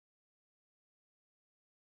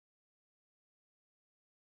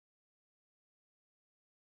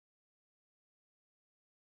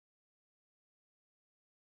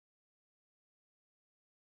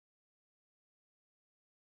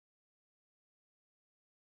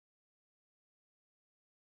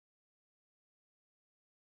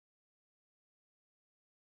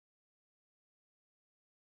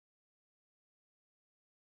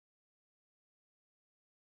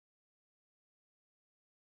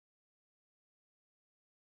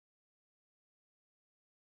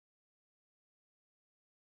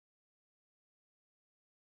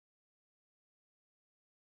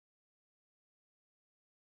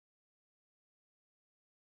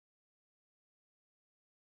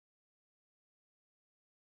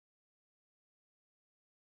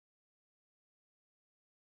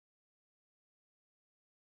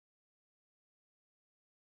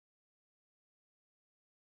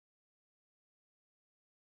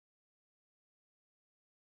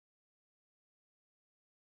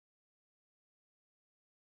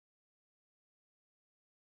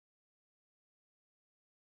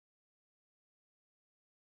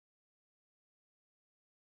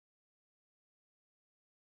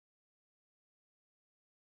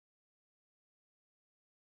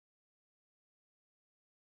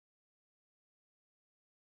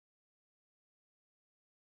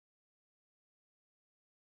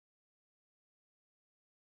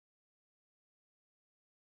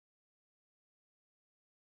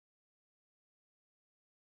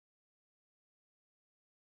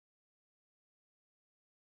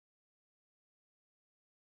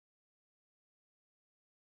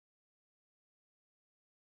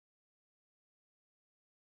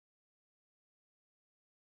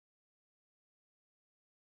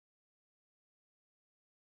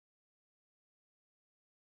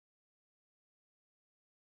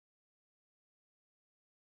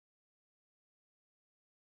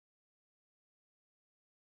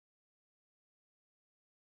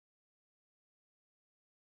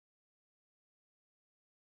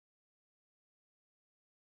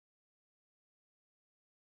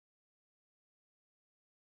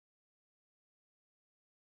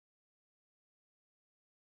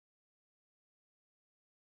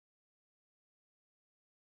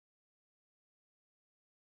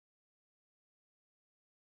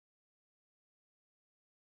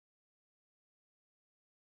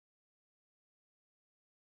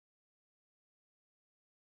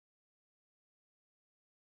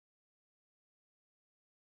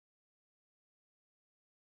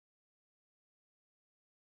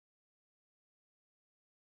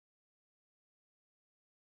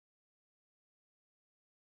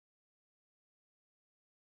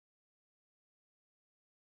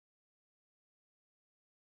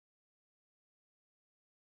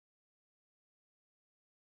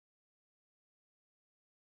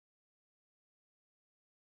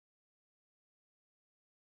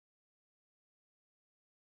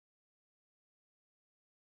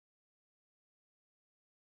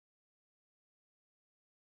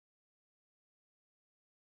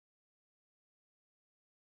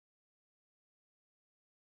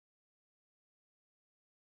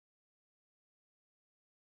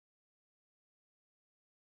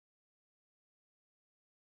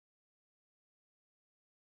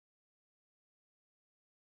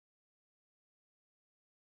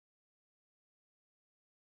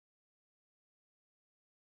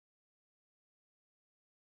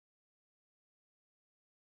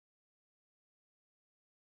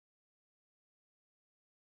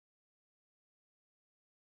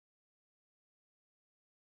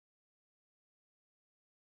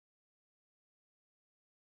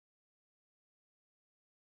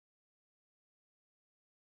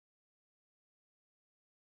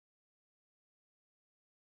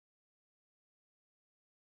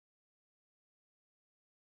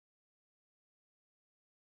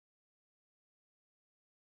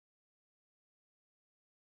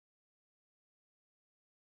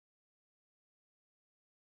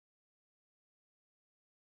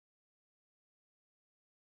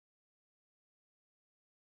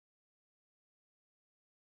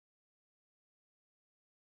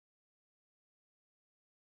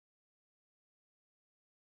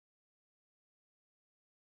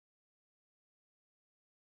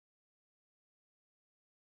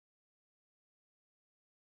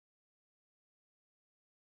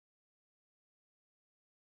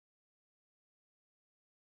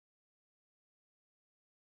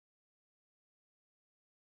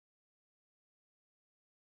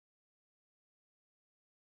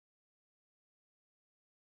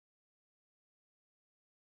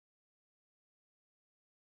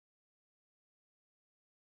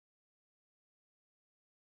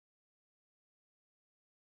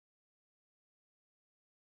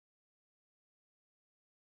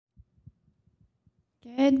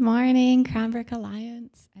Good morning, Cranbrook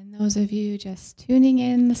Alliance, and those of you just tuning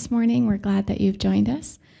in this morning, we're glad that you've joined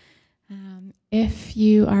us. If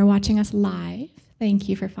you are watching us live, thank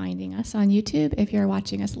you for finding us on YouTube. If you're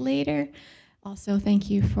watching us later, also thank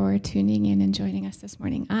you for tuning in and joining us this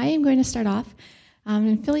morning. I am going to start off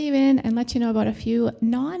and fill you in and let you know about a few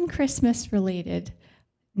non-Christmas related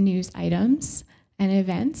news items and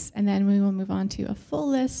events, and then we will move on to a full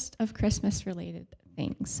list of Christmas related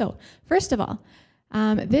things. So first of all,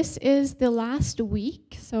 this is the last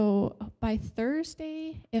week, so by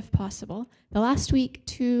Thursday, if possible, the last week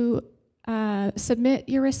to submit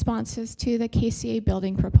your responses to the KCA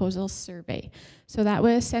Building Proposals Survey. So that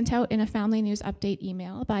was sent out in a Family News Update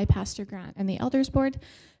email by Pastor Grant and the Elders Board.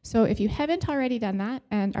 So if you haven't already done that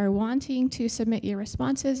and are wanting to submit your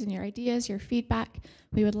responses and your ideas, your feedback,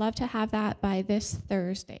 we would love to have that by this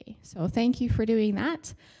Thursday. So thank you for doing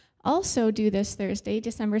that. Also due this Thursday,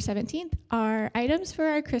 December 17th, are items for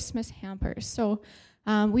our Christmas hampers. So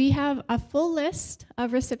we have a full list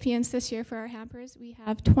of recipients this year for our hampers. We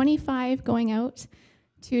have 25 going out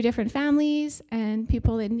to different families and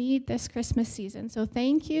people in need this Christmas season. So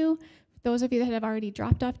thank you, those of you that have already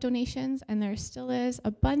dropped off donations, and there still is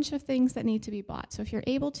a bunch of things that need to be bought. So if you're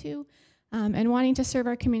able to and wanting to serve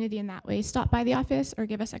our community in that way, stop by the office or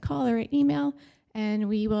give us a call or an email, and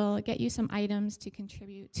we will get you some items to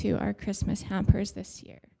contribute to our Christmas hampers this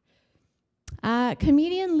year.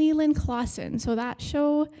 Comedian Leland Clausen. So that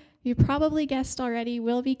show, you probably guessed already,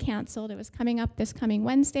 will be canceled. It was coming up this coming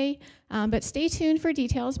Wednesday, but stay tuned for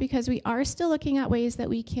details because we are still looking at ways that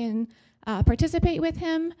we can participate with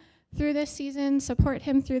him through this season, support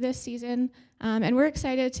him through this season, and we're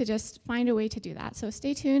excited to just find a way to do that. So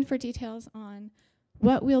stay tuned for details on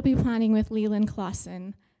what we'll be planning with Leland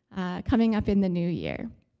Clausen coming up in the new year.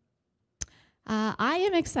 I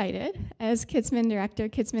am excited as Kidsman Director,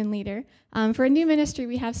 Kidsman Leader, for a new ministry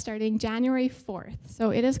we have starting January 4th.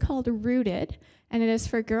 So it is called Rooted, and it is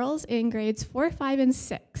for girls in grades 4, 5, and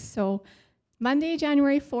 6. So Monday,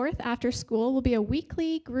 January 4th, after school, will be a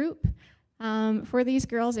weekly group for these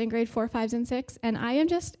girls in grade 4, 5, and 6. And I am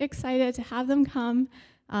just excited to have them come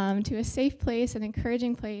to a safe place, an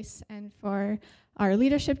encouraging place, and for our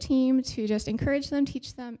leadership team to just encourage them,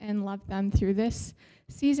 teach them, and love them through this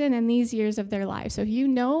season and these years of their lives. So if you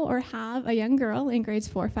know or have a young girl in grades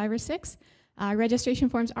 4, 5, or 6, registration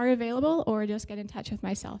forms are available, or just get in touch with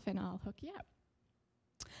myself and I'll hook you up.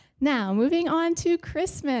 Now, moving on to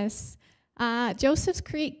Christmas. Joseph's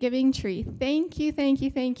Creek Giving Tree. Thank you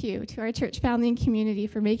to our church family and community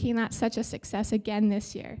for making that such a success again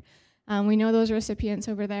this year. We know those recipients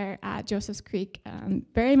over there at Joseph's Creek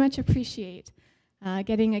very much appreciate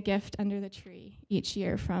getting a gift under the tree each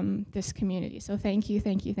year from this community. So thank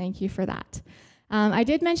you for that. I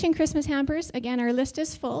did mention Christmas hampers. Again, our list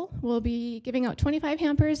is full. We'll be giving out 25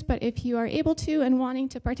 hampers, but if you are able to and wanting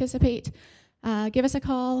to participate, give us a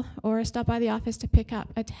call or stop by the office to pick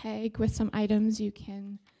up a tag with some items you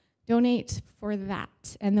can donate for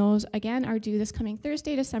that. And those, again, are due this coming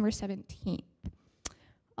Thursday, December 17th.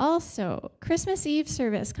 Also, Christmas Eve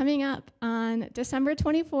service coming up on December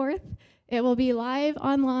 24th. It will be live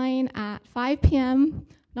online at 5 p.m.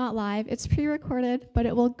 Not live, it's pre-recorded, but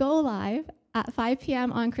it will go live at 5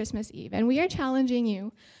 p.m. on Christmas Eve. And we are challenging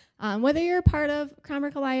you, whether you're a part of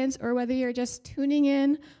Cranbrook Alliance or whether you're just tuning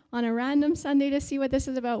in on a random Sunday to see what this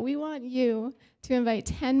is about, we want you to invite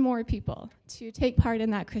 10 more people to take part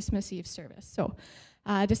in that Christmas Eve service. So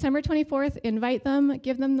December 24th, invite them,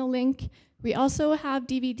 give them the link. We also have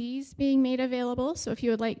DVDs being made available, so if you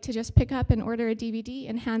would like to just pick up and order a DVD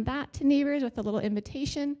and hand that to neighbors with a little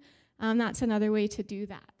invitation, that's another way to do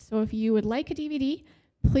that. So if you would like a DVD,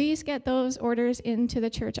 please get those orders into the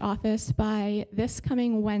church office by this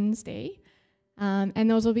coming Wednesday, and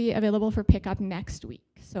those will be available for pickup next week.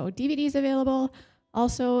 So DVDs available,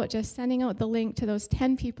 also just sending out the link to those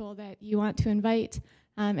 10 people that you want to invite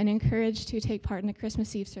and encourage to take part in the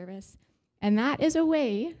Christmas Eve service. And that is a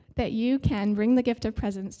way that you can bring the gift of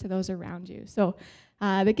presents to those around you. So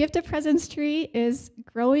the gift of presents tree is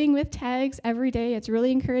growing with tags every day. It's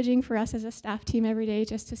really encouraging for us as a staff team every day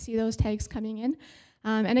just to see those tags coming in.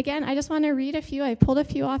 And again, I just want to read a few. I pulled a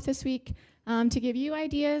few off this week to give you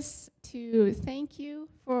ideas, to thank you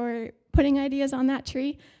for putting ideas on that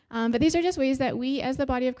tree. But these are just ways that we, as the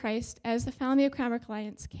body of Christ, as the family of Cranbrook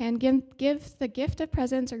Alliance, can give the gift of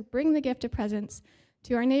presents or bring the gift of presents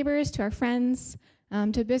to our neighbors, to our friends,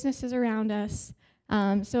 to businesses around us.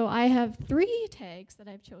 So I have 3 tags that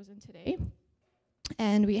I've chosen today.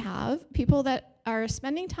 And we have people that are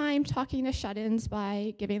spending time talking to shut-ins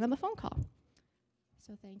by giving them a phone call.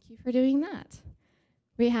 So thank you for doing that.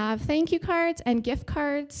 We have thank you cards and gift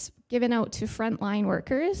cards given out to frontline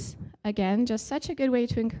workers. Again, just such a good way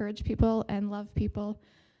to encourage people and love people.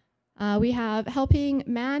 We have helping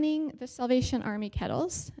manning the Salvation Army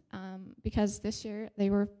kettles, because this year they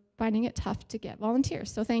were finding it tough to get volunteers.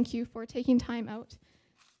 So thank you for taking time out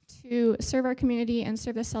to serve our community and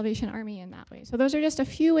serve the Salvation Army in that way. So those are just a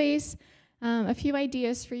few ways, a few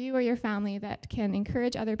ideas for you or your family that can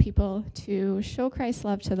encourage other people to show Christ's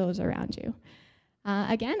love to those around you.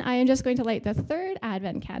 Again, I am just going to light the third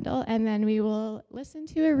Advent candle, and then we will listen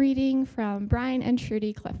to a reading from Brian and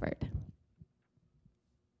Trudy Clifford.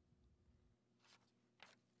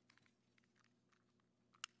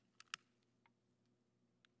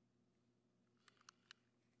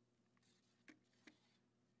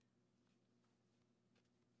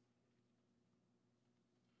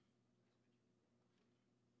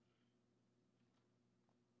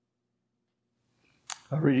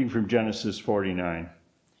 A reading from Genesis 49.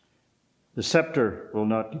 The scepter will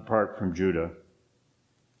not depart from Judah,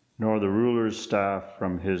 nor the ruler's staff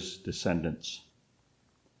from his descendants,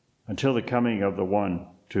 until the coming of the one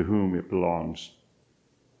to whom it belongs,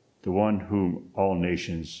 the one whom all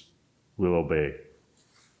nations will obey.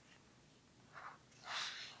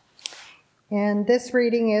 And this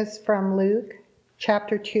reading is from Luke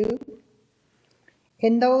chapter 2.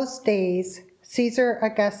 In those days, Caesar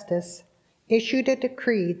Augustus issued a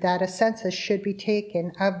decree that a census should be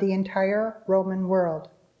taken of the entire Roman world.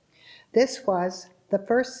 This was the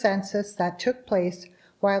first census that took place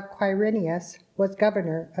while Quirinius was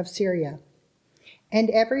governor of Syria. And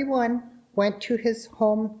everyone went to his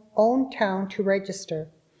own town to register.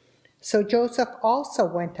 So Joseph also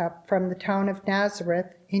went up from the town of Nazareth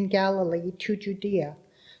in Galilee to Judea,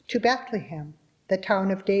 to Bethlehem, the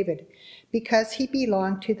town of David, because he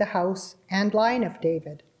belonged to the house and line of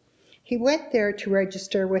David. He went there to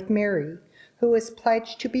register with Mary, who was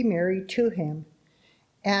pledged to be married to him,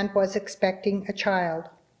 and was expecting a child.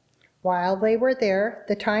 While they were there,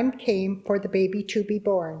 the time came for the baby to be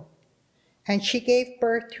born, and she gave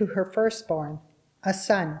birth to her firstborn, a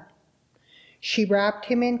son. She wrapped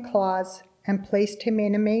him in cloths and placed him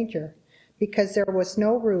in a manger, because there was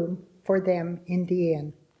no room for them in the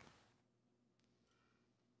inn.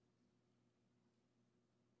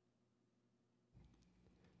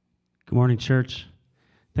 Good morning, church.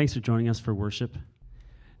 Thanks for joining us for worship.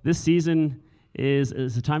 This season is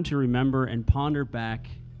a time to remember and ponder back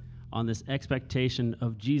on this expectation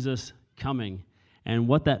of Jesus coming and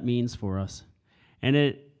what that means for us.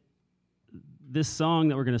 And this song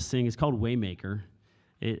that we're going to sing is called Waymaker.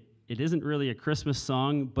 It isn't really a Christmas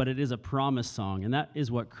song, but it is a promise song, and that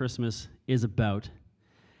is what Christmas is about.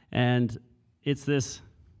 And it's this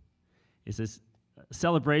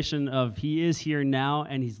celebration of He is here now,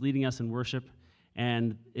 and He's leading us in worship.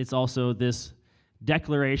 And it's also this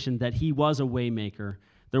declaration that He was a waymaker.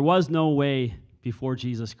 There was no way before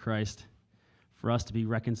Jesus Christ for us to be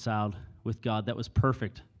reconciled with God that was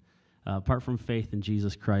perfect, apart from faith in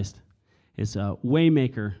Jesus Christ. It's a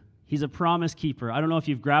waymaker. He's a promise keeper. I don't know if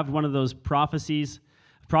you've grabbed one of those prophecy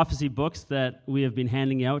books that we have been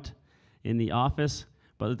handing out in the office,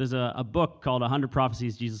 but there's a book called 100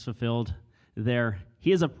 Prophecies Jesus Fulfilled there.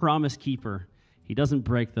 He is a promise keeper. He doesn't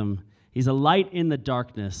break them. He's a light in the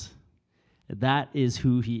darkness. That is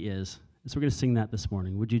who He is. So we're going to sing that this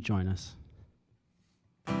morning. Would you join us?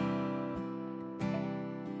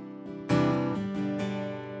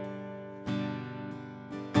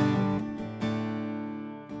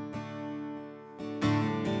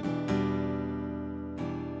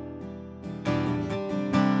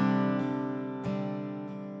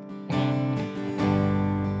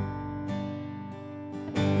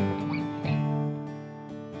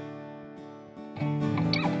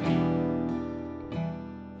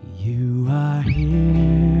 You are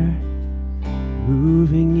here,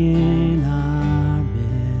 moving in our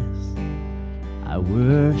midst. I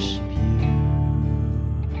worship you.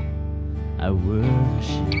 I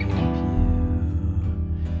worship you.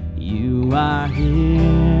 You are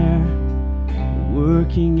here,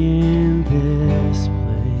 working in this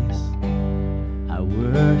place. I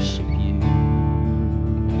worship you.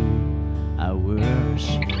 I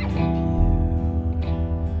worship you.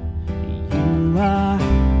 You are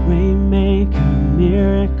Waymaker,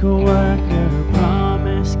 miracle worker,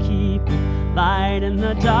 promise keeper, light in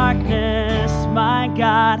the darkness, my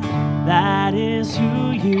God, that is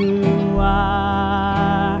who you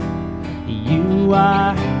are. You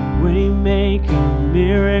are Waymaker,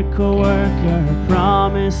 miracle worker,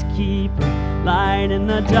 promise keeper, light in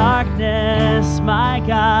the darkness, my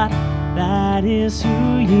God, that is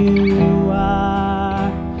who you are.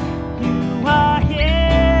 You are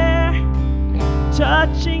here,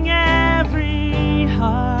 touching every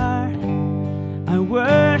heart.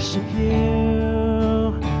 worship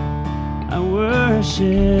you. I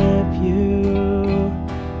worship you.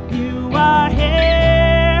 You are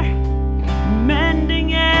here,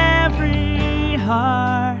 mending every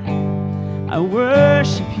heart. I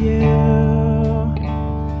worship you.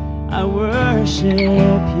 I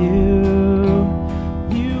worship you.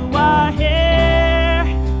 You are here,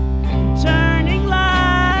 turning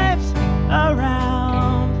lives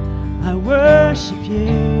around. I worship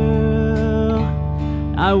you.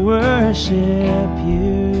 I worship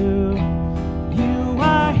you. You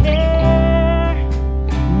are here,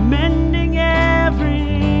 mending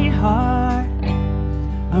every heart.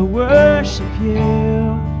 I worship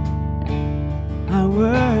you. I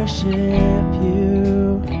worship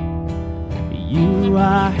you. You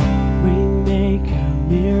are Waymaker,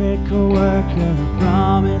 miracle worker,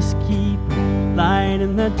 promise keeper, light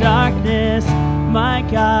in the darkness. My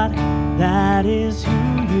God, that is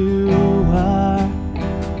who you are.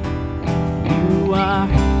 You are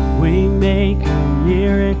Waymaker,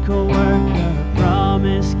 miracle worker,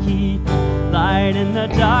 promise keeper, light in the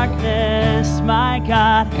darkness. My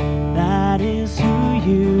God, that is who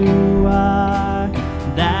you are.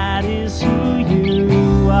 That is who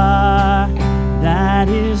you are. That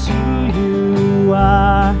is who you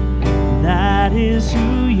are. That is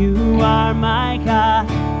who you are, my God.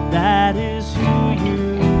 That is who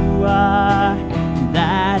you are.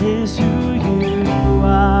 That is who you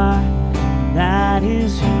are. That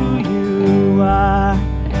is who you are.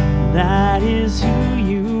 That is who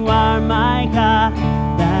you are, my God.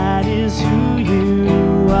 That is who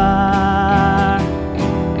you are.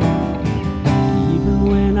 Even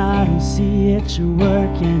when I don't see it, you're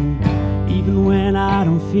working. Even when I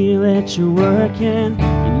don't feel it, you're working.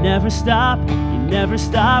 You never stop working. You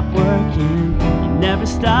never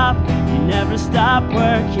stop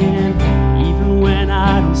working. Even when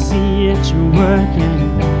I don't see it, you're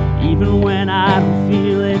working. Even when I don't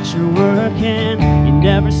feel it, you're working. You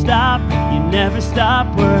never stop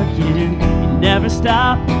working. You never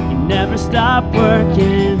stop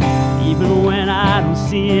working. Even when I don't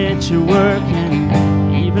see it, you're working.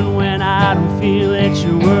 Even when I don't feel it,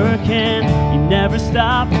 you're working. You never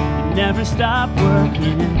stop working.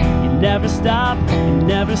 You never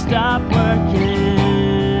stop working.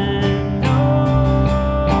 No,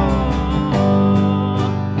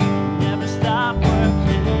 you never stop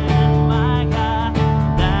working. My God,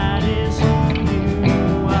 that is who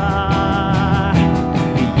you are.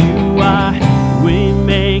 You are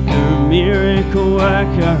Waymaker, miracle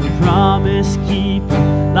worker, promise keeper,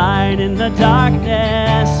 light in the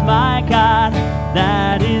darkness. My God,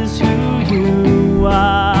 that is who you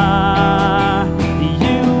are.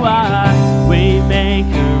 You are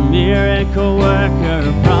Waymaker, miracle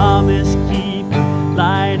worker, promise keeper,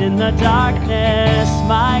 light in the darkness.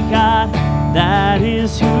 My God, that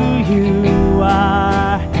is who you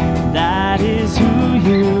are. That is who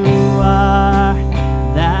you are.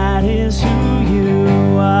 That is who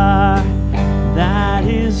you are. That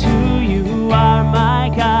is who you are, my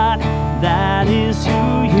God. That is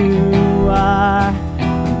who you are.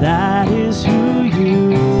 That is who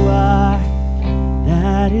you are.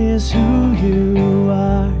 That is who you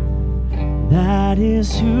are. That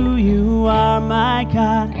is who you are, my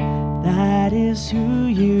God. That is who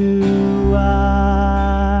you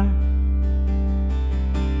are.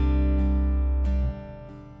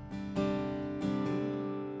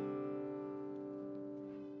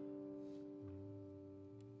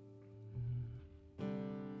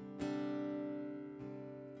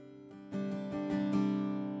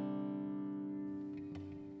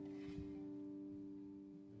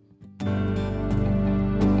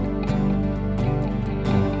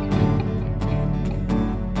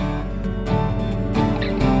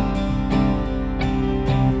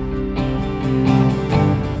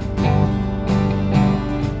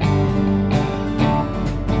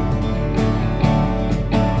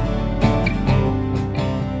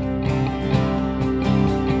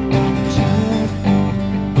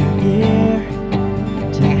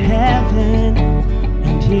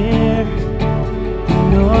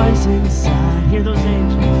 Inside, hear those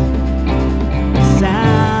angels. The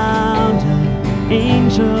sound of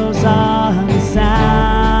angels are the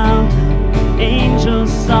sound of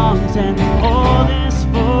angels' songs, and all this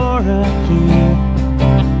for a king.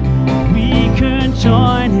 We could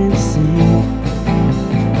join and sing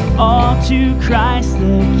all to Christ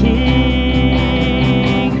the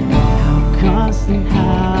King. How constant,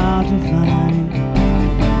 how divine,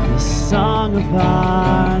 this song of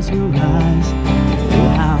ours will rise.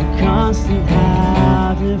 How constant,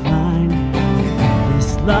 how divine,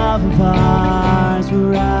 this love of ours will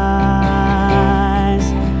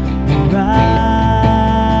rise, will rise.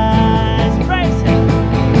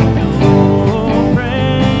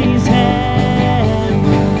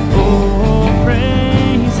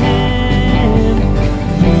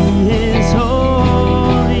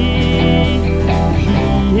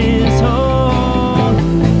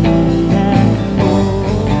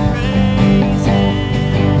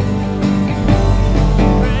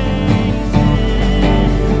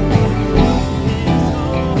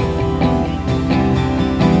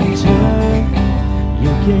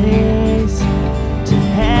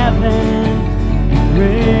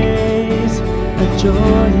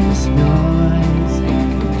 joyous noise.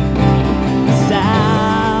 The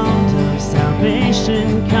sound of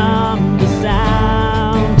salvation come, the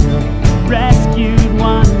sound of rescued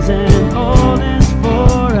ones, and all is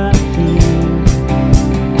for a king.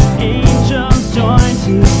 Angels join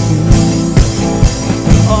to sing,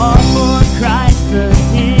 all for Christ the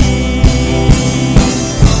King.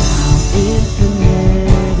 How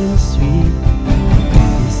infinite and sweet,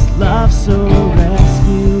 His love so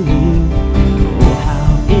rescuing. Oh,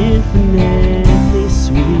 how infinitely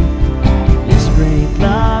sweet, His great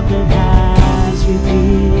love that has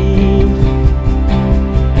redeemed.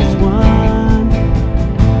 As one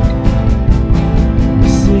we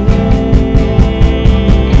sing,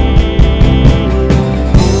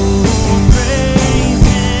 oh, praise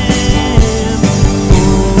Him,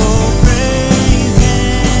 oh, praise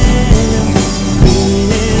Him. He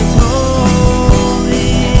is holy,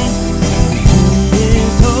 He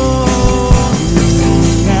is holy.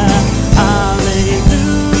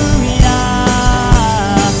 Hallelujah,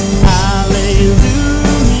 hallelujah.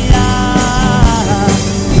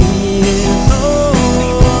 He is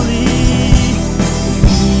holy,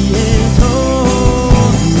 He is holy.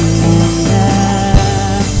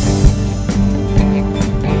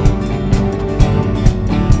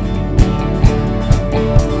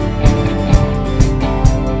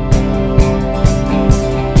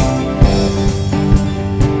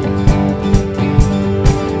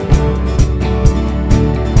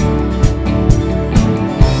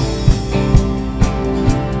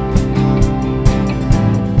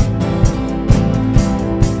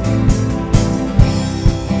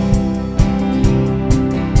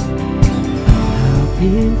 How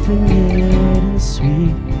infinite and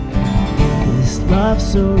sweet, His love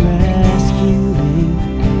so rescuing.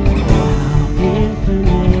 How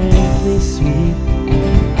infinitely sweet,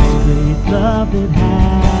 His great love that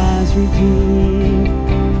has redeemed.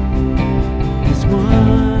 As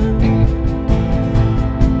one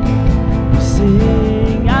we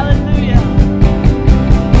sing hallelujah,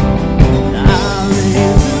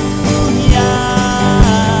 hallelujah,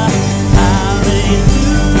 hallelujah.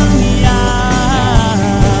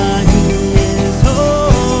 He is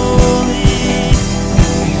holy,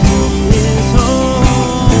 He is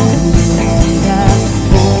holy.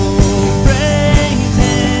 Oh, praise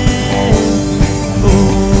Him, oh,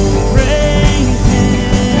 praise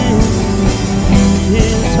Him. He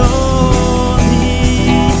is holy,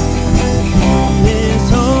 He is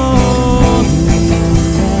holy.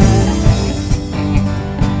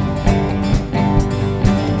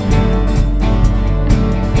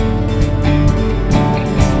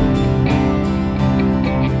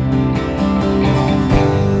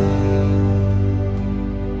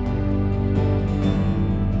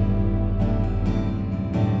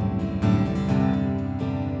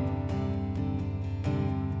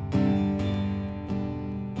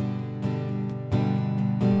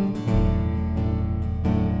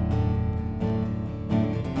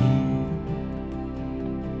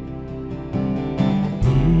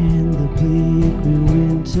 In the bleak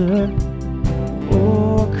winter,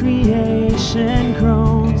 all creation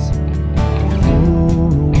groans for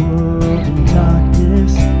a world in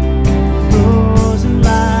darkness, frozen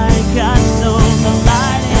like a stone. The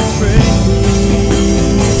light is breaking.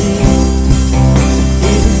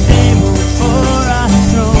 He's a table before our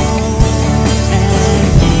throne, and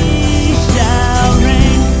He shall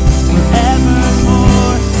reign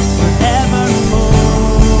forevermore, forevermore.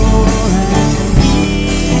 And He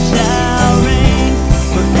shall reign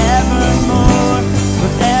forevermore,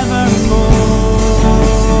 forevermore.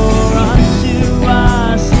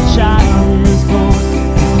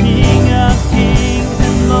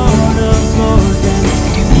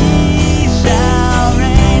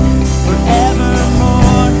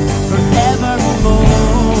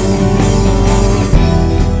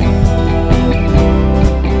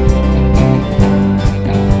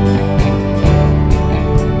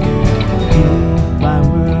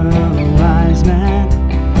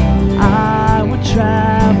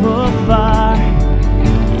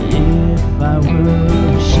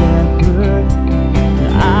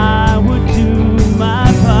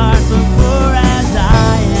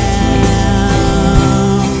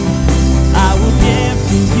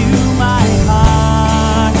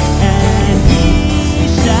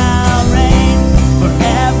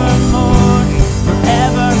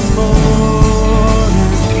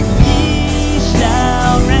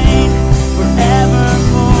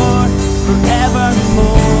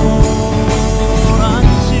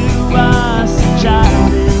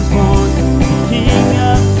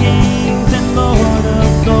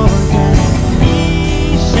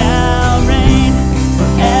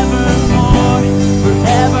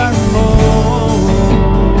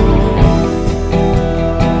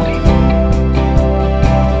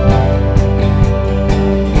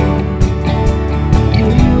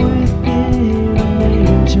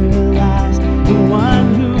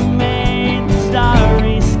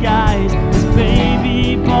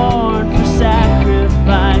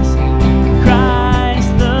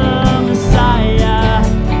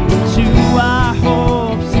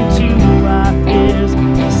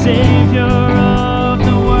 Savior of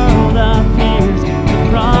the world appears, the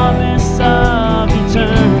promise of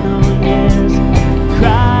eternal years.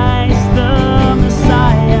 Christ the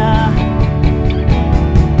Messiah,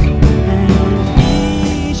 and He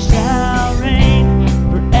shall reign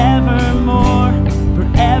forevermore,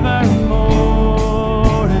 forevermore,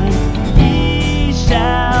 and He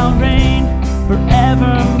shall reign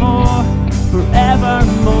forevermore,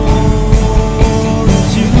 forevermore.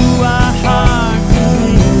 To our hearts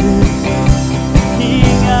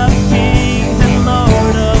King of kings and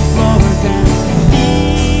Lord of lords, and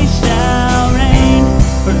He shall reign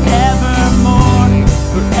forevermore,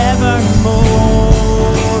 forevermore,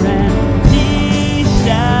 and He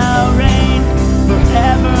shall reign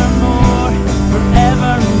forevermore,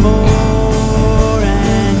 forevermore,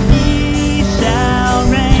 and He shall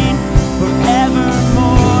reign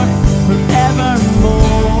forevermore, forevermore.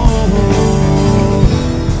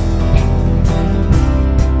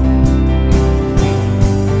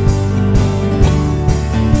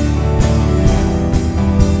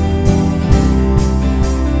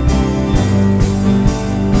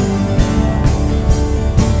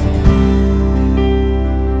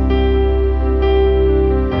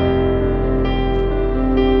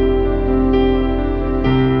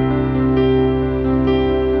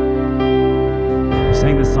 We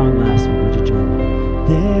sang this song last week. Would you join me?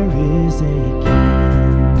 There is a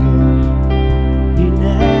candle in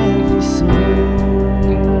every soul,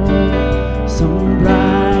 some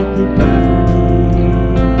brightly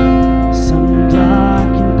burning, some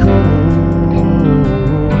dark and cold.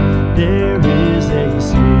 There is a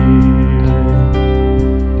spirit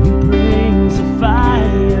who brings a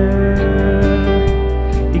fire,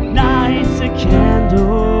 ignites a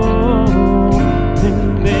candle, and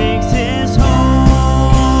makes his home.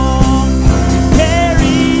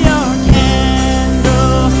 Carry your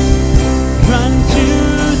candle, run to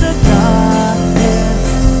the darkness,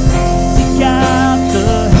 seek out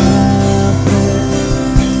the helpless,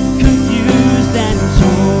 confused and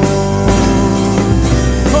torn.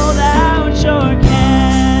 Hold out your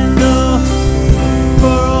candle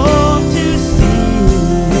for all to see.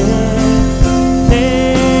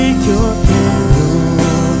 Take your candle,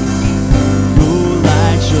 go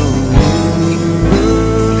light your world.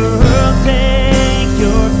 Take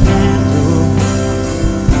your candle,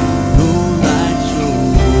 go light your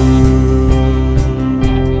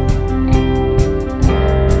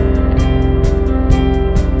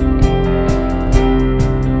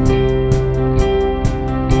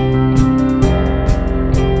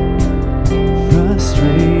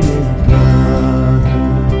frustrated brother,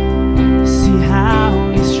 see how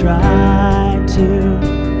he's tried to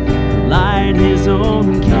light his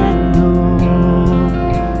own candle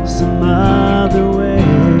some other way.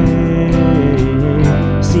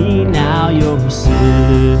 See now your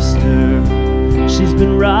sister, she's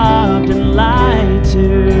been robbed and lied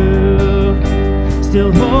to,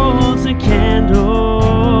 still holds a candle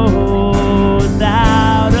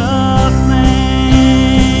without a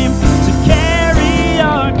flame. So carry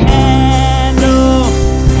your candle,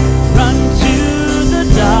 run to the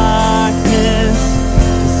darkness,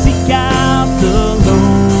 seek out the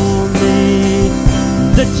lonely,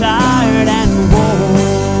 the tired and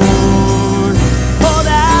worn. Hold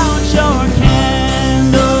out your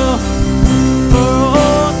candle for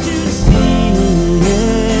all to see.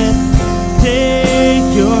 Take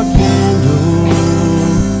your candle,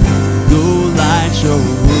 go light your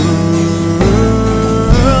world.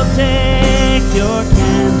 Take your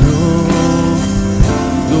candle,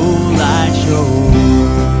 go light your world.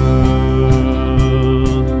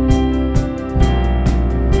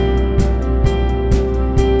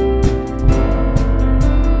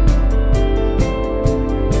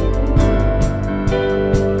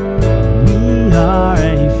 We are a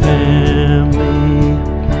family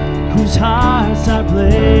whose hearts are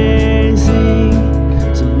blazing,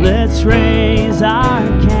 so let's raise our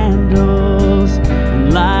candles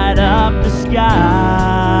and light up the sky,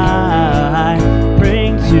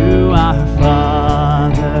 praying to our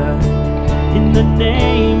Father in the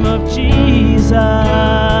name of Jesus.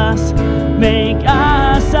 Make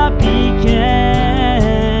us a beacon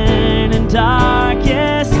in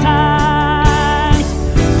darkest times.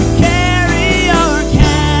 Carry your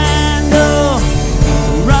candle,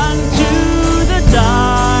 run to the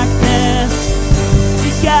darkness,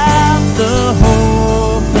 seek out the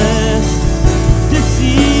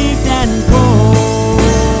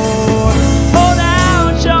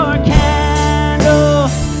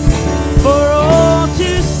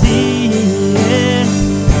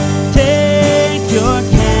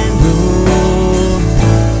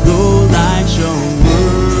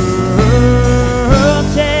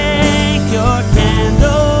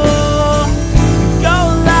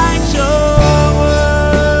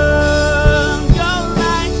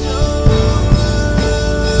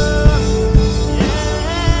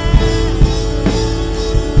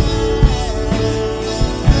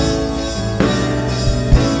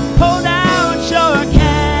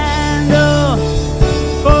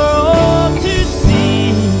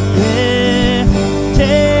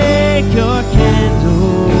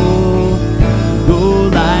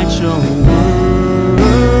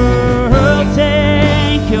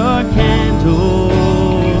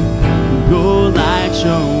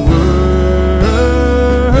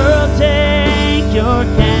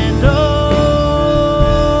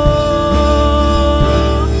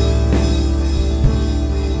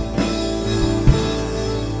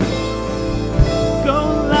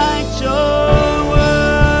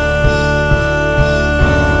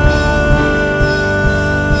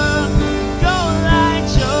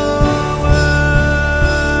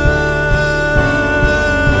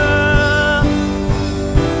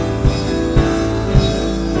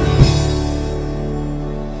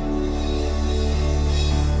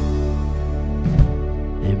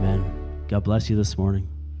bless you this morning.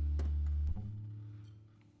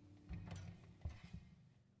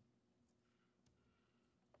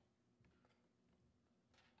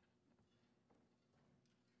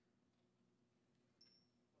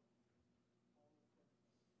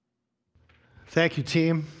 Thank you,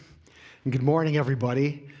 team. And good morning,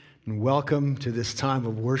 everybody, and welcome to this time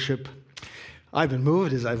of worship. I've been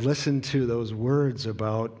moved as I've listened to those words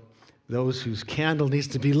about those whose candle needs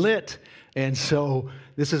to be lit. And so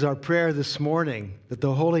this is our prayer this morning, that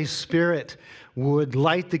the Holy Spirit would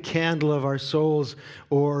light the candle of our souls,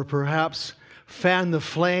 or perhaps fan the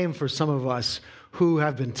flame for some of us who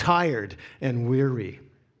have been tired and weary.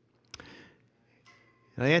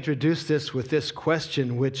 And I introduce this with this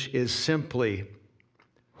question, which is simply,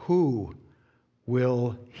 who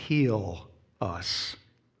will heal us?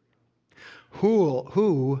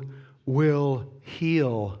 Who will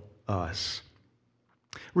heal us?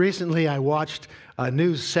 Recently, I watched a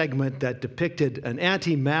news segment that depicted an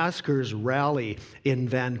anti-maskers rally in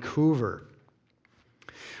Vancouver.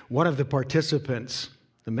 One of the participants,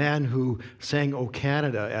 the man who sang "O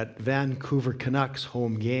Canada" at Vancouver Canucks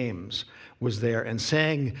home games, was there and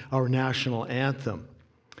sang our national anthem.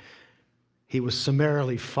 He was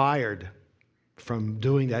summarily fired from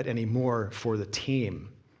doing that anymore for the team.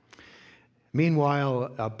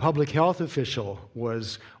 Meanwhile, a public health official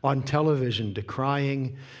was on television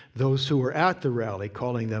decrying those who were at the rally,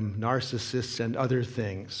 calling them narcissists and other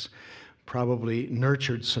things, probably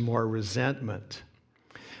nurtured some more resentment.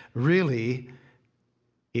 Really,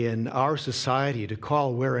 in our society, to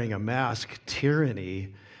call wearing a mask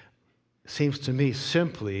tyranny seems to me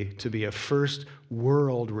simply to be a first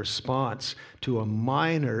world response to a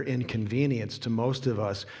minor inconvenience to most of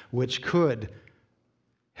us, which could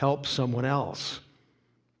help someone else,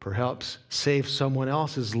 perhaps save someone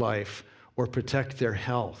else's life or protect their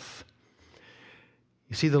health.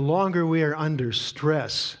 You see, the longer we are under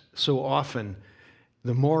stress, so often,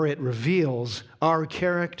 the more it reveals our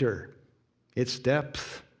character, its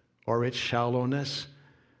depth or its shallowness.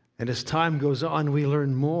 And as time goes on, we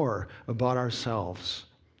learn more about ourselves.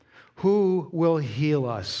 Who will heal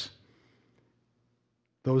us?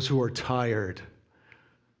 Those who are tired.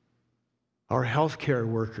 Our healthcare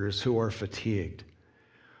workers who are fatigued.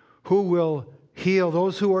 Who will heal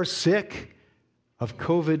those who are sick of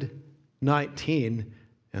COVID-19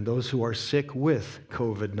 and those who are sick with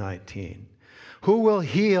COVID-19? Who will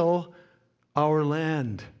heal our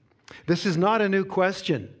land? This is not a new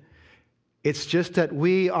question. It's just that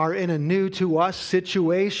we are in a new to us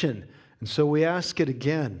situation. And so we ask it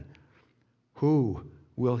again. Who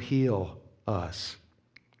will heal us?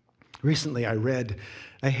 Recently, I read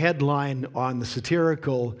a headline on the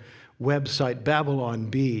satirical website Babylon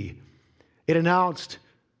Bee. It announced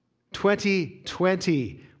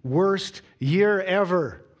 2020, worst year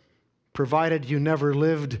ever, provided you never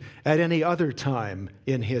lived at any other time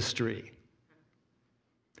in history.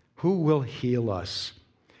 Who will heal us?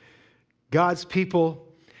 God's people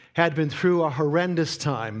had been through a horrendous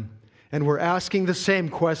time and were asking the same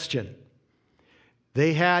question.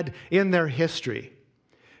 They had, in their history,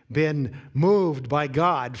 been moved by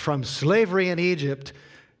God from slavery in Egypt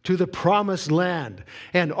to the promised land.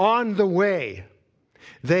 And on the way,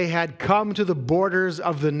 they had come to the borders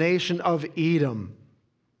of the nation of Edom.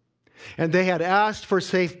 And they had asked for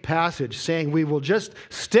safe passage, saying, "We will just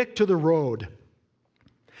stick to the road."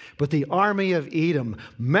 But the army of Edom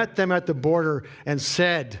met them at the border and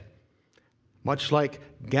said, much like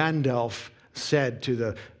Gandalf said to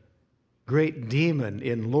the great demon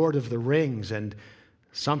in Lord of the Rings, and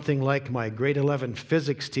something like my grade 11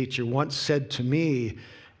 physics teacher once said to me,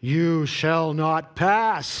 "You shall not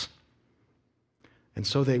pass." And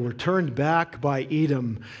so they were turned back by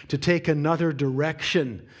Edom to take another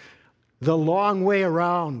direction, the long way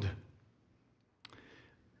around.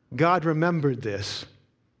 God remembered this.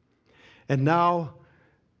 And now,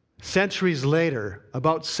 centuries later,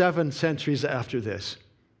 about 7 centuries after this,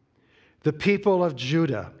 the people of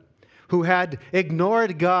Judah, who had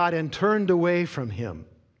ignored God and turned away from Him,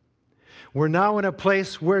 were now in a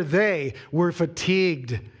place where they were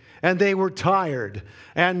fatigued, and they were tired,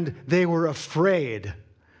 and they were afraid.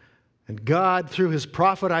 And God, through His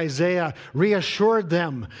prophet Isaiah, reassured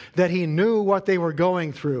them that He knew what they were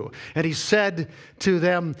going through. And He said to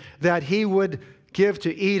them that He would give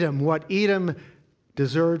to Edom what Edom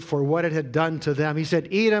deserved for what it had done to them. He said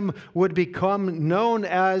Edom would become known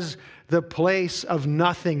as the place of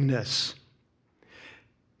nothingness.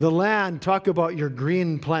 The land, talk about your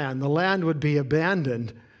green plan, the land would be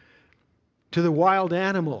abandoned to the wild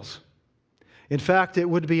animals. In fact, it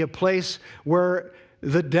would be a place where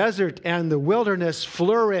the desert and the wilderness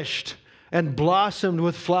flourished and blossomed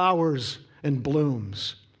with flowers and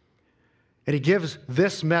blooms. And he gives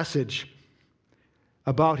this message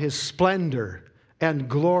about his splendor and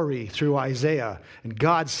glory through Isaiah. And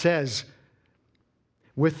God says,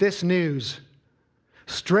 with this news,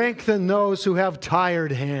 strengthen those who have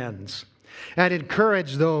tired hands and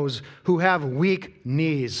encourage those who have weak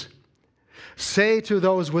knees. Say to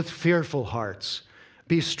those with fearful hearts,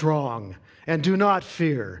 be strong and do not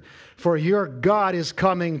fear, for your God is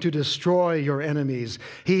coming to destroy your enemies.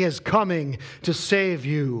 He is coming to save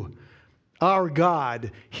you. Our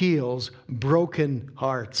God heals broken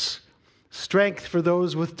hearts. Strength for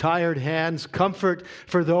those with tired hands, comfort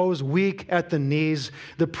for those weak at the knees,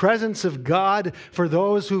 the presence of God for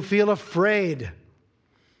those who feel afraid.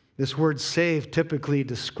 This word save typically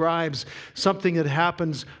describes something that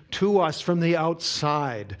happens to us from the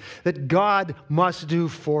outside, that God must do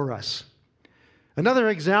for us. Another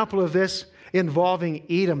example of this involving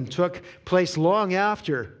Edom took place long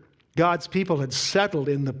after God's people had settled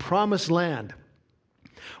in the promised land.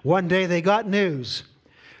 One day they got news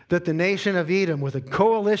that the nation of Edom, with a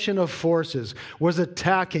coalition of forces, was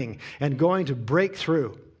attacking and going to break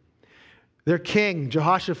through. Their king,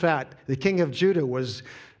 Jehoshaphat, the king of Judah, was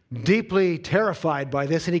deeply terrified by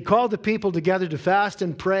this, and he called the people together to fast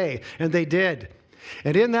and pray, and they did.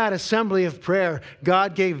 And in that assembly of prayer,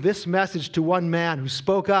 God gave this message to one man who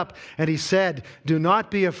spoke up, and he said, do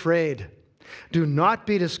not be afraid. Do not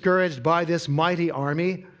be discouraged by this mighty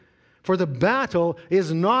army, for the battle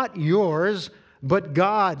is not yours, but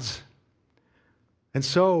God's. And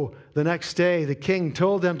so the next day, the king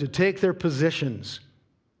told them to take their positions.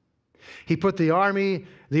 He put the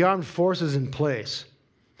armed forces in place.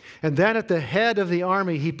 And then at the head of the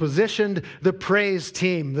army, he positioned the praise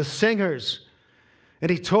team, the singers. And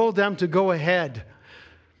he told them to go ahead.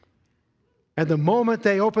 And the moment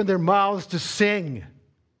they opened their mouths to sing,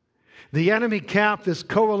 the enemy camp, this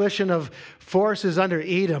coalition of forces under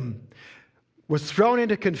Edom, was thrown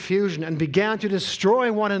into confusion and began to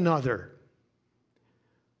destroy one another.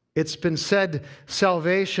 It's been said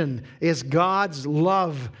salvation is God's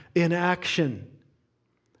love in action.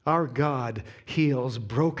 Our God heals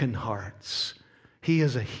broken hearts. He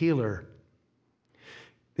is a healer.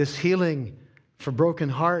 This healing for broken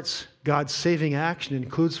hearts, God's saving action,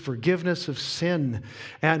 includes forgiveness of sin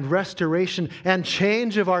and restoration and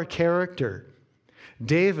change of our character.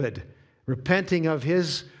 David, repenting of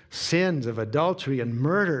his sins of adultery and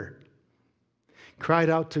murder, cried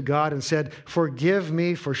out to God and said, forgive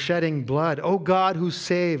me for shedding blood, O God who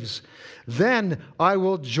saves. Then I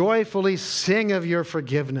will joyfully sing of your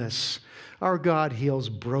forgiveness. Our God heals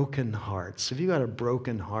broken hearts. Have you got a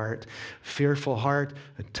broken heart, fearful heart,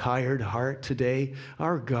 a tired heart today?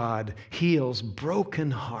 Our God heals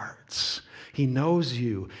broken hearts. He knows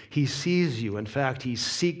you. He sees you. In fact, he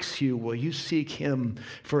seeks you. Will you seek him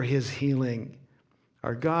for his healing?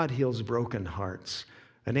 Our God heals broken hearts.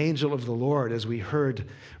 An angel of the Lord, as we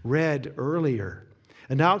read earlier,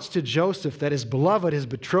 announced to Joseph that his beloved, his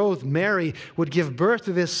betrothed Mary, would give birth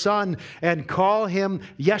to this son and call him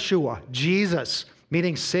Yeshua, Jesus,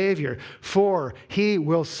 meaning Savior, for he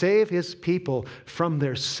will save his people from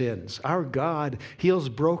their sins. Our God heals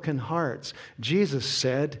broken hearts. Jesus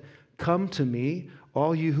said, come to me,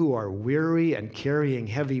 all you who are weary and carrying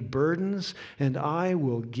heavy burdens, and I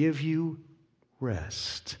will give you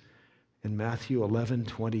rest. In Matthew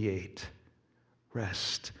 11:28.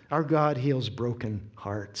 Rest. Our God heals broken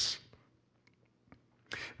hearts.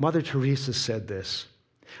 Mother Teresa said this,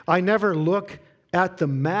 I never look at the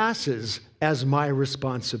masses as my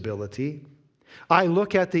responsibility. I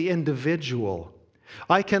look at the individual.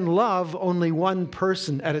 I can love only one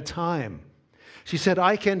person at a time. She said,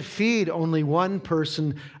 I can feed only one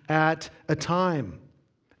person at a time.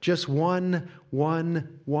 Just one.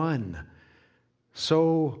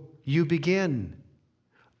 So you begin.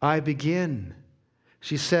 I begin.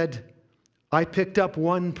 She said, I picked up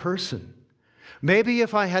one person. Maybe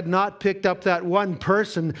if I had not picked up that one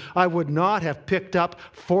person, I would not have picked up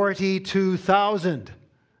 42,000.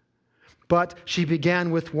 But she began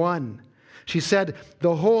with one. She said,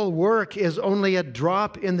 the whole work is only a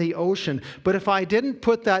drop in the ocean. But if I didn't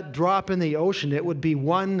put that drop in the ocean, it would be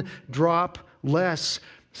one drop less.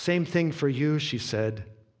 Same thing for you, she said.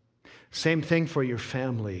 Same thing for your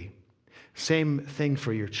family. Same thing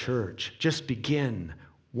for your church. Just begin.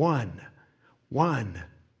 One.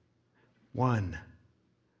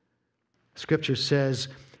 Scripture says,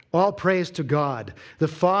 all praise to God, the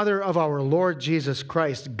Father of our Lord Jesus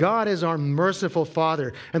Christ. God is our merciful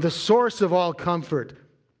Father and the source of all comfort.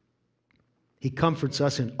 He comforts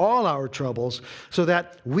us in all our troubles so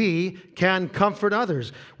that we can comfort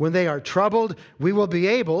others. When they are troubled, we will be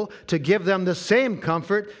able to give them the same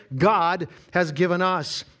comfort God has given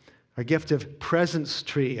us. Our gift of presence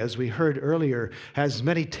tree, as we heard earlier, has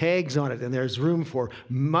many tags on it, and there's room for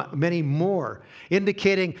many more,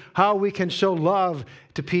 indicating how we can show love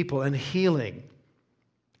to people and healing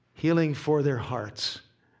for their hearts.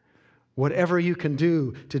 Whatever you can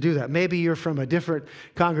do to do that. Maybe you're from a different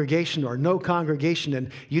congregation or no congregation,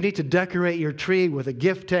 and you need to decorate your tree with a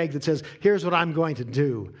gift tag that says, here's what I'm going to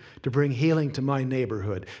do to bring healing to my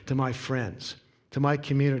neighborhood, to my friends, to my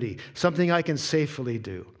community, something I can safely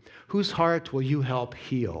do. Whose heart will you help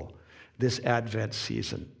heal this Advent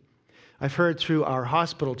season? I've heard through our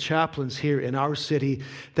hospital chaplains here in our city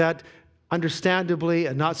that understandably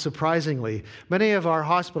and not surprisingly, many of our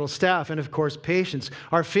hospital staff and, of course, patients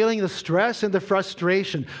are feeling the stress and the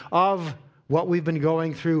frustration of what we've been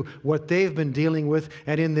going through, what they've been dealing with,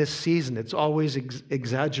 and in this season. It's always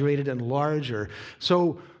exaggerated and larger.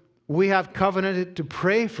 So we have covenanted to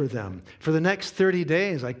pray for them. For the next 30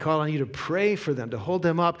 days, I call on you to pray for them, to hold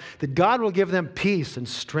them up, that God will give them peace and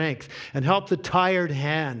strength and help the tired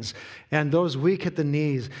hands and those weak at the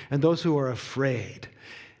knees and those who are afraid.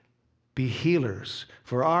 Be healers,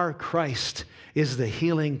 for our Christ is the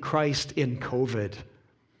healing Christ in COVID.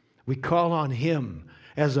 We call on Him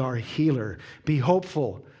as our healer. Be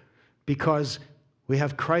hopeful because we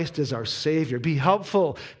have Christ as our Savior. Be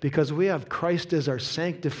helpful because we have Christ as our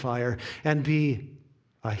sanctifier. And be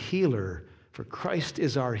a healer, for Christ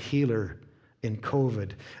is our healer in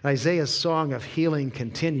COVID. Isaiah's song of healing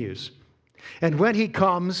continues. And when He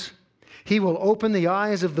comes, He will open the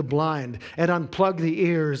eyes of the blind and unplug the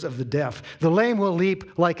ears of the deaf. The lame will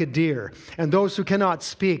leap like a deer, and those who cannot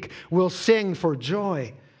speak will sing for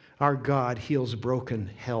joy. Our God heals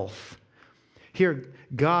broken health. Here,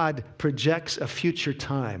 God projects a future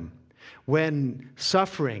time when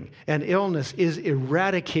suffering and illness is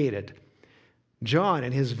eradicated. John,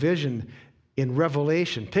 in his vision in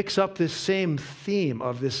Revelation, picks up this same theme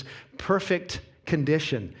of this perfect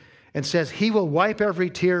condition and says, He will wipe every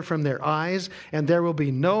tear from their eyes, and there will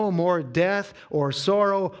be no more death or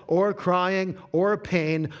sorrow or crying or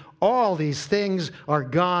pain. All these things are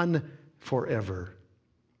gone forever.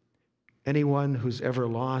 Anyone who's ever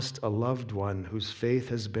lost a loved one whose faith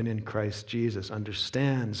has been in Christ Jesus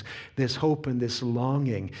understands this hope and this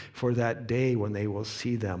longing for that day when they will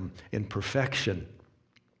see them in perfection.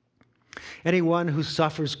 Anyone who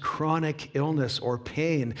suffers chronic illness or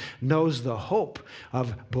pain knows the hope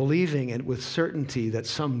of believing and with certainty that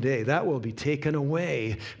someday that will be taken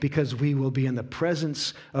away because we will be in the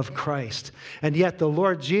presence of Christ. And yet the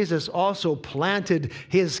Lord Jesus also planted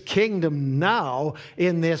His kingdom now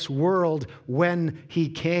in this world when He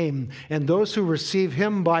came. And those who receive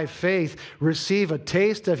Him by faith receive a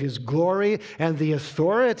taste of His glory and the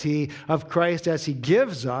authority of Christ as He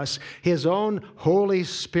gives us His own Holy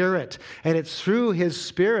Spirit. And it's through His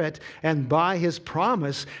Spirit and by His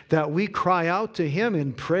promise that we cry out to Him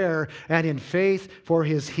in prayer and in faith for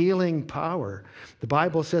His healing power. The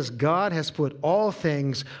Bible says God has put all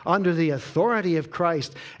things under the authority of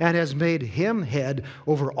Christ and has made Him head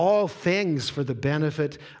over all things for the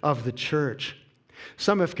benefit of the church.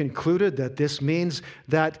 Some have concluded that this means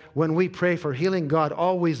that when we pray for healing, God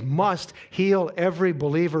always must heal every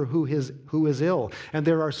believer who is ill. And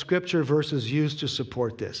there are scripture verses used to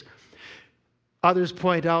support this. Others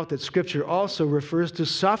point out that Scripture also refers to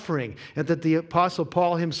suffering and that the Apostle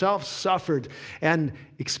Paul himself suffered and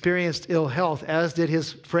experienced ill health, as did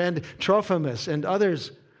his friend Trophimus and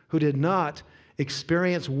others who did not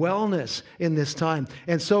experience wellness in this time.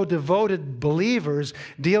 And so devoted believers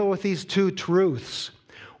deal with these two truths.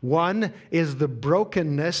 One is the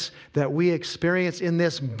brokenness that we experience in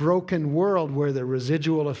this broken world where the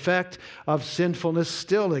residual effect of sinfulness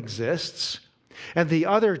still exists. And the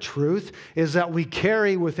other truth is that we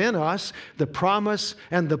carry within us the promise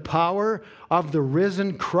and the power of the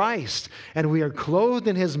risen Christ. And we are clothed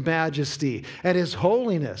in His majesty and His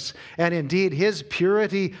holiness and indeed His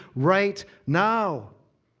purity right now.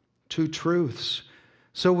 Two truths.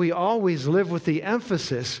 So we always live with the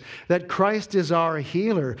emphasis that Christ is our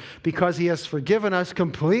healer because He has forgiven us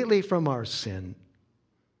completely from our sin.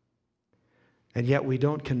 And yet we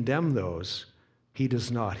don't condemn those He does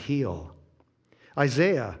not heal.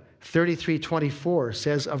 Isaiah 33:24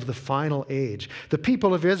 says of the final age, the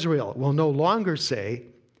people of Israel will no longer say,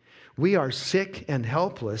 we are sick and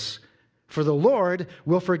helpless, for the Lord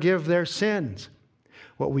will forgive their sins.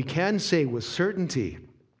 What we can say with certainty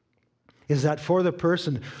is that for the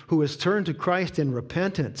person who has turned to Christ in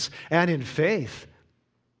repentance and in faith,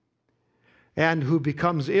 and who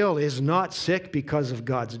becomes ill is not sick because of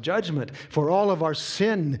God's judgment, for all of our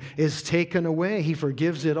sin is taken away. He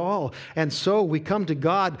forgives it all. And so we come to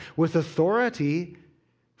God with authority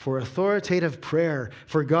for authoritative prayer,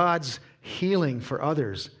 for God's healing for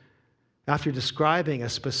others. After describing a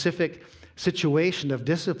specific situation of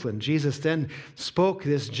discipline, Jesus then spoke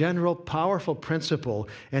this general, powerful principle,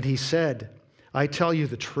 and he said, I tell you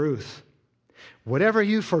the truth. Whatever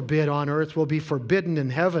you forbid on earth will be forbidden in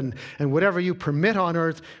heaven, and whatever you permit on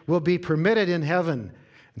earth will be permitted in heaven.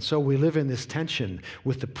 And so we live in this tension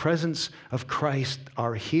with the presence of Christ,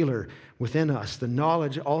 our healer, within us. The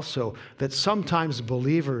knowledge also that sometimes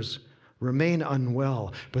believers remain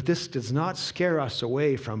unwell, but this does not scare us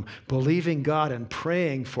away from believing God and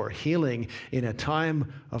praying for healing in a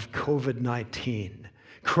time of COVID-19.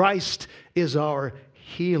 Christ is our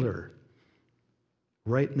healer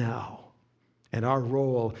right now. And our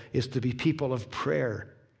role is to be people of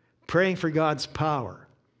prayer, praying for God's power,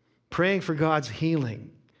 praying for God's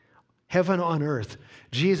healing, heaven on earth.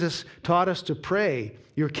 Jesus taught us to pray,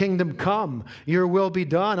 your kingdom come, your will be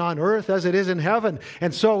done on earth as it is in heaven.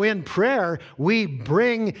 And so in prayer, we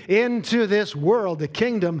bring into this world the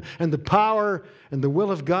kingdom and the power and the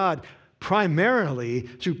will of God primarily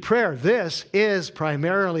through prayer. This is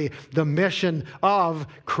primarily the mission of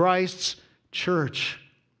Christ's church.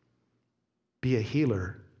 Be a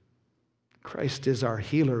healer. Christ is our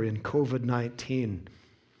healer in COVID-19.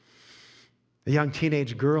 A young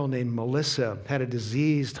teenage girl named Melissa had a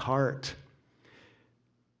diseased heart.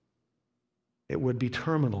 It would be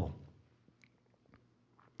terminal.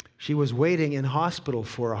 She was waiting in hospital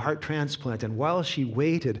for a heart transplant, and while she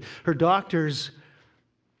waited, her doctors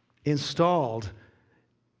installed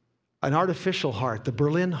an artificial heart, the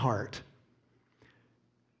Berlin heart.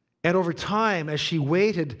 And over time, as she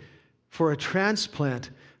waited for a transplant,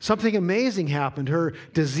 something amazing happened. Her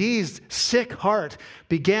diseased, sick heart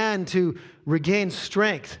began to regain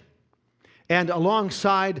strength. And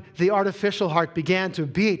alongside, the artificial heart began to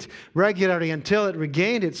beat regularly until it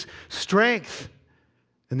regained its strength.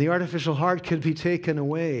 And the artificial heart could be taken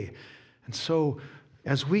away. And so,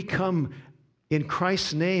 as we come in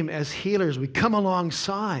Christ's name as healers, we come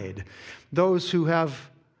alongside those who have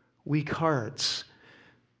weak hearts,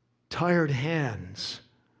 tired hands,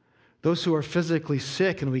 those who are physically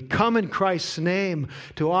sick, and we come in Christ's name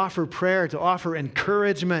to offer prayer, to offer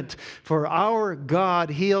encouragement, for our God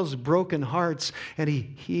heals broken hearts and He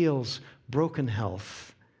heals broken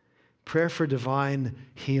health. Prayer for divine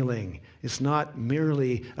healing is not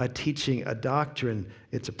merely a teaching, a doctrine,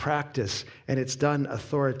 it's a practice, and it's done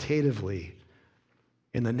authoritatively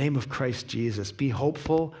in the name of Christ Jesus. Be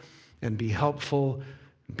hopeful and be helpful,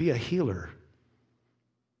 be a healer.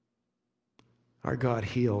 Our God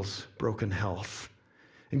heals broken health.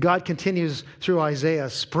 And God continues through Isaiah,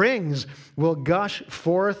 springs will gush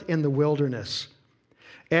forth in the wilderness,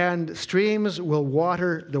 and streams will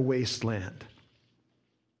water the wasteland.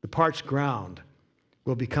 The parched ground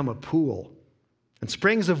will become a pool, and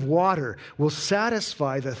springs of water will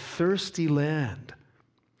satisfy the thirsty land.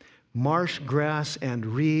 Marsh grass and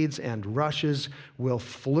reeds and rushes will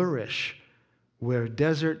flourish where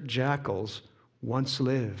desert jackals once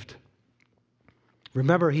lived.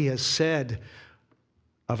 Remember, He has said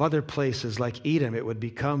of other places like Edom, it would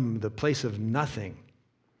become the place of nothing.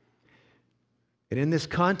 And in this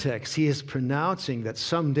context, He is pronouncing that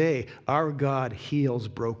someday our God heals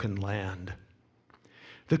broken land.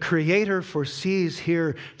 The Creator foresees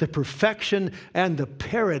here the perfection and the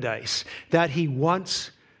paradise that He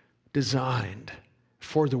once designed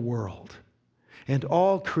for the world. And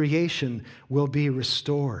all creation will be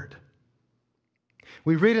restored.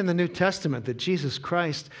 We read in the New Testament that Jesus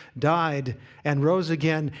Christ died and rose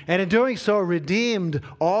again, and in doing so redeemed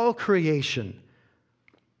all creation,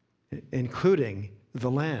 including the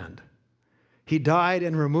land. He died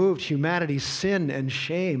and removed humanity's sin and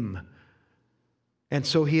shame. And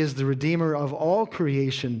so He is the Redeemer of all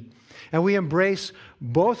creation. And we embrace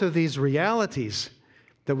both of these realities,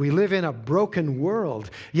 that we live in a broken world,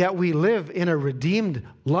 yet we live in a redeemed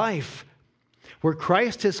life, where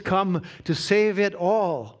Christ has come to save it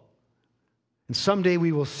all. And someday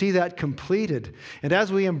we will see that completed. And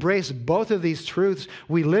as we embrace both of these truths,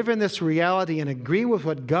 we live in this reality and agree with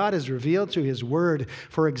what God has revealed through His Word.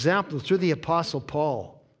 For example, through the Apostle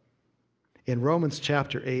Paul in Romans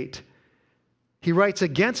chapter 8. He writes,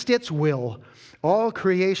 against its will, all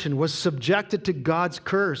creation was subjected to God's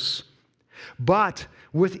curse. But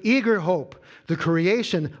with eager hope, the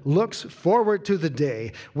creation looks forward to the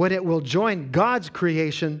day when it will join God's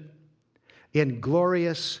creation in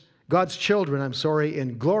God's children,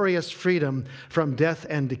 in glorious freedom from death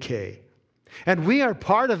and decay. And we are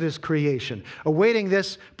part of this creation, awaiting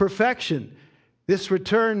this perfection, this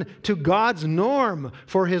return to God's norm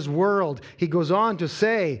for his world. He goes on to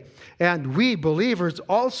say, and we believers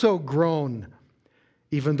also groan,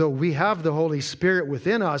 even though we have the Holy Spirit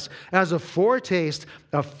within us as a foretaste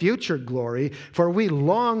of future glory, for we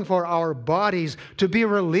long for our bodies to be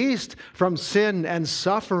released from sin and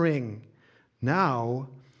suffering. Now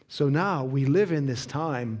we live in this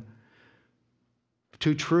time,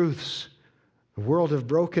 two truths, a world of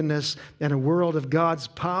brokenness and a world of God's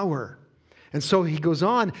power. And so he goes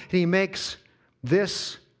on and he makes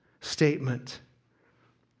this statement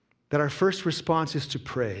that our first response is to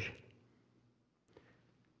pray.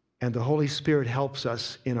 And the Holy Spirit helps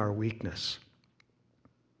us in our weakness.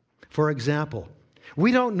 For example,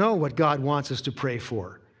 we don't know what God wants us to pray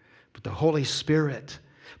for, but the Holy Spirit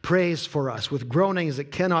prays for us with groanings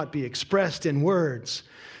that cannot be expressed in words.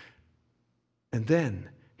 And then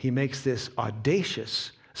he makes this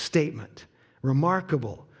audacious statement,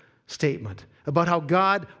 remarkable statement about how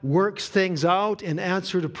God works things out in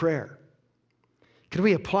answer to prayer. Can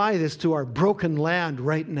we apply this to our broken land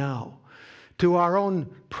right now, to our own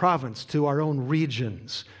province, to our own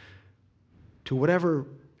regions, to whatever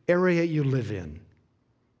area you live in?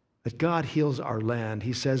 That God heals our land,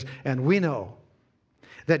 he says, and we know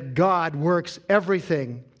that God works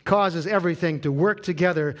everything, causes everything to work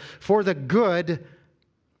together for the good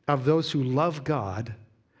of those who love God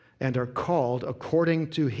and are called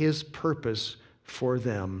according to his purpose for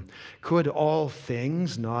them. Could all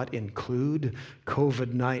things not include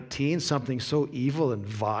COVID-19, something so evil and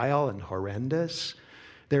vile and horrendous?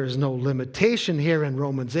 There is no limitation here in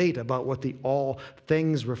Romans 8 about what the all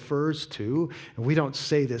things refers to. And we don't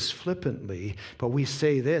say this flippantly, but we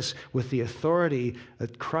say this with the authority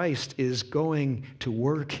that Christ is going to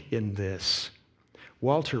work in this.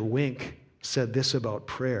 Walter Wink said this about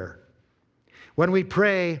prayer. When we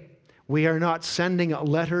pray, we are not sending a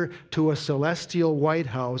letter to a celestial White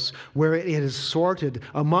House where it is sorted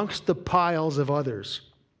amongst the piles of others.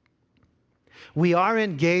 We are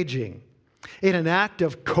engaging in an act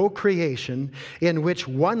of co-creation in which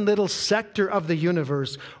one little sector of the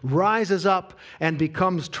universe rises up and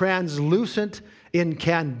becomes translucent,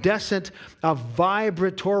 incandescent, a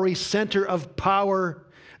vibratory center of power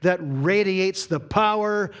that radiates the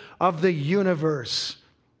power of the universe.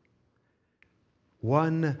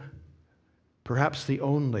 One, perhaps the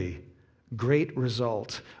only, great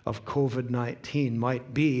result of COVID-19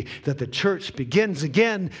 might be that the church begins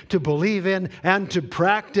again to believe in and to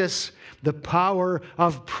practice the power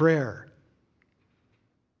of prayer.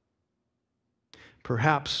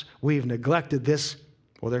 Perhaps we've neglected this.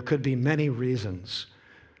 Well, there could be many reasons.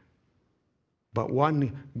 But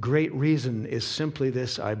one great reason is simply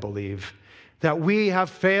this, I believe, that we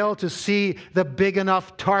have failed to see the big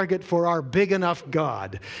enough target for our big enough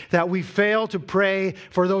God, that we fail to pray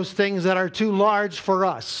for those things that are too large for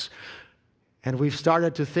us. And we've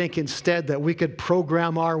started to think instead that we could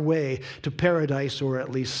program our way to paradise or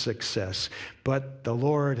at least success. But the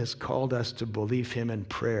Lord has called us to believe him in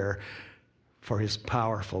prayer for his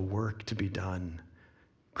powerful work to be done.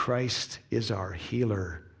 Christ is our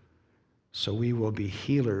healer, so we will be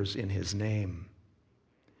healers in his name.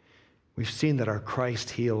 We've seen that our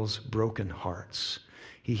Christ heals broken hearts.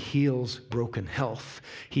 He heals broken health.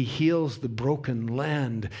 He heals the broken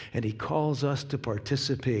land, and he calls us to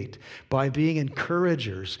participate by being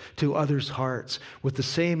encouragers to others' hearts with the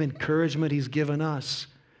same encouragement he's given us.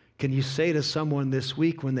 Can you say to someone this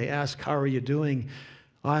week when they ask, "How are you doing?"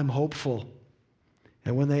 "I'm hopeful."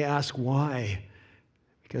 And when they ask why,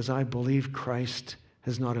 "Because I believe Christ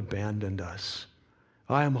has not abandoned us.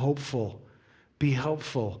 I am hopeful." Be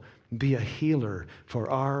helpful. Be a healer, for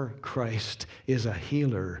our Christ is a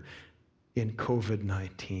healer in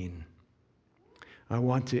COVID-19. I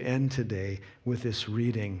want to end today with this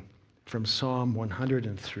reading from Psalm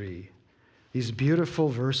 103. These beautiful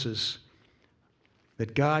verses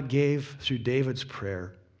that God gave through David's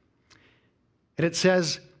prayer. And it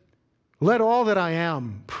says, "Let all that I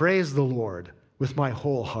am praise the Lord with my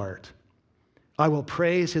whole heart. I will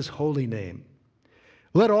praise his holy name.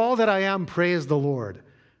 Let all that I am praise the Lord.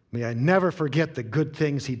 May I never forget the good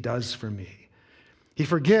things he does for me. He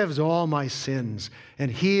forgives all my sins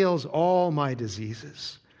and heals all my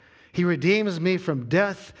diseases. He redeems me from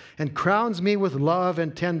death and crowns me with love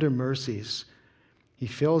and tender mercies. He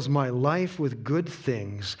fills my life with good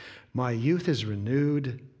things. My youth is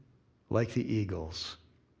renewed like the eagles.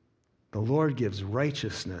 The Lord gives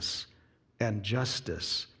righteousness and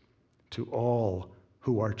justice to all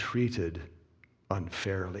who are treated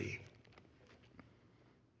unfairly."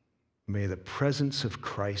 May the presence of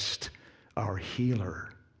Christ, our healer,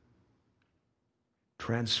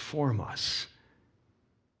 transform us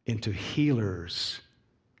into healers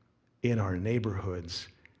in our neighborhoods,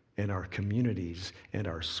 in our communities, in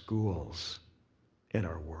our schools, in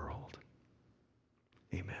our world.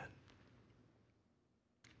 Amen.